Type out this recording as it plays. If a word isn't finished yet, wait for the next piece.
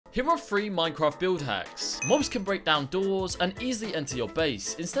Here are 3 Minecraft build hacks. Mobs can break down doors and easily enter your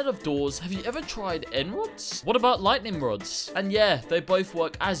base. Instead of doors, have you ever tried end rods? What about lightning rods? And yeah, they both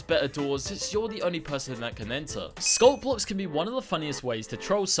work as better doors since you're the only person that can enter. Sculpt blocks can be one of the funniest ways to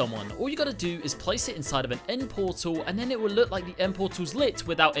troll someone. All you gotta do is place it inside of an end portal and then it will look like the end portal's lit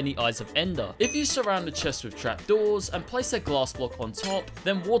without any eyes of ender. If you surround the chest with trapdoors and place a glass block on top,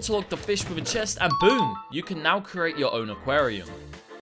 then waterlog the fish with a chest and boom, you can now create your own aquarium.